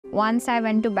once I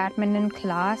went to badminton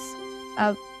class.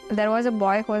 There was a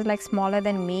boy who was like smaller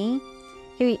than me.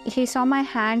 He saw my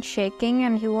hand shaking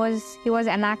and he was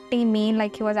enacting me,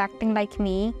 like he was acting like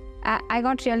me. I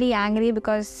got really angry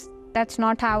because that's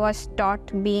not how I was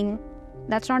taught being.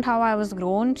 That's not how I was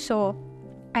grown. So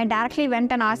I directly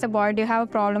went and asked the boy, "Do you have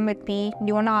a problem with me? Do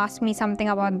you want to ask me something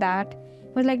about that?"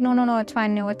 He was like, No, it's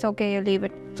fine. No, it's okay. You leave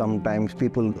it. Sometimes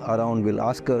people around will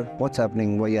ask her, "What's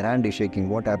happening? Why your hand is shaking?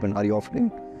 What happened? Are you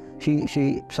offering?"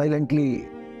 She silently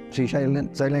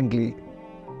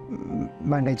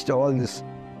managed all this.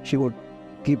 She would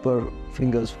keep her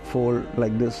fingers fold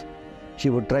like this. She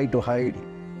would try to hide,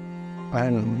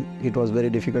 and it was very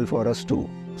difficult for us to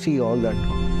see all that.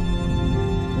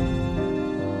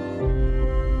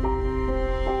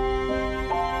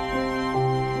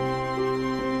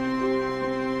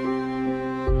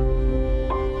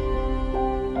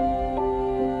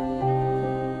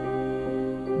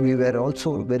 We were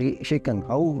also very shaken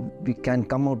how we can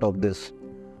come out of this.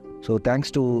 So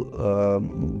thanks to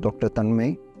Dr.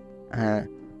 Tanmay,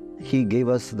 he gave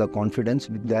us the confidence.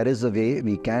 There is a way,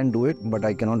 we can do it, but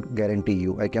I cannot guarantee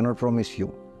you, I cannot promise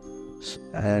you.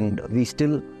 And we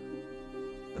still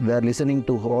were listening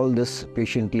to all this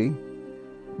patiently.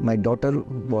 My daughter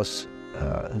was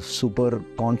super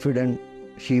confident.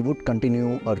 She would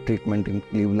continue her treatment in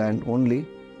Cleveland only.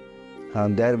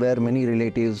 There were many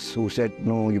relatives who said,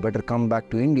 "No, you better come back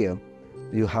to India.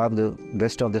 You have the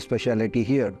best of the specialty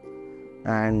here."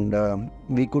 And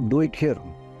we could do it here.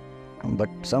 But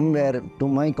somewhere to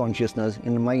my consciousness,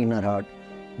 in my inner heart,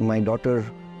 my daughter,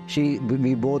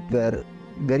 we both were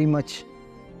very much,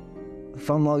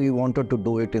 somehow we wanted to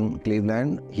do it in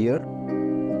Cleveland here.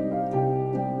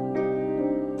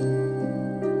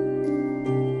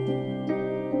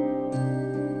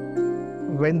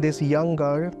 When this young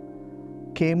girl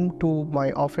came to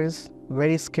my office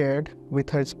very scared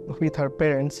with her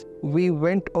parents, we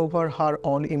went over her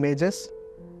own images.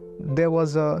 There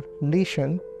was a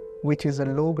lesion, which is a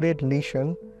low-grade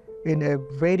lesion in a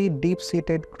very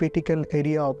deep-seated critical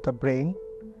area of the brain,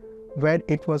 where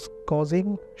it was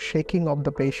causing shaking of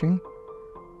the patient,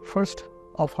 first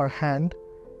of her hand,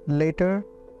 later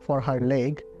for her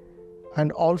leg,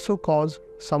 and also caused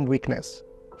some weakness.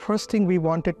 First thing we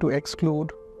wanted to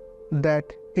exclude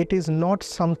that it is not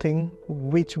something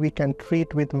which we can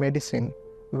treat with medicine,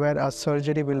 where a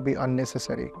surgery will be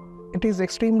unnecessary. It is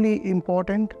extremely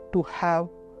important to have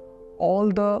all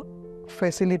the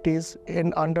facilities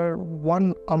under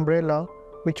one umbrella,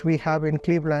 which we have in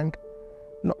Cleveland,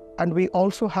 and we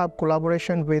also have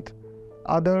collaboration with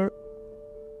other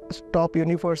top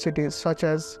universities such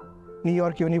as New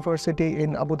York University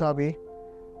in Abu Dhabi.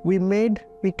 We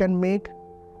can make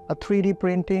a 3D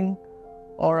printing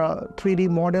or a 3D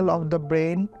model of the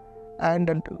brain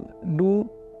and do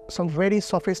some very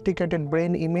sophisticated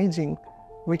brain imaging,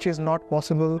 which is not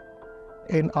possible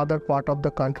in other part of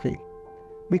the country.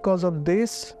 Because of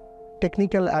this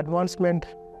technical advancement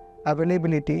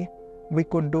availability, we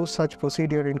could do such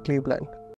procedure in Cleveland.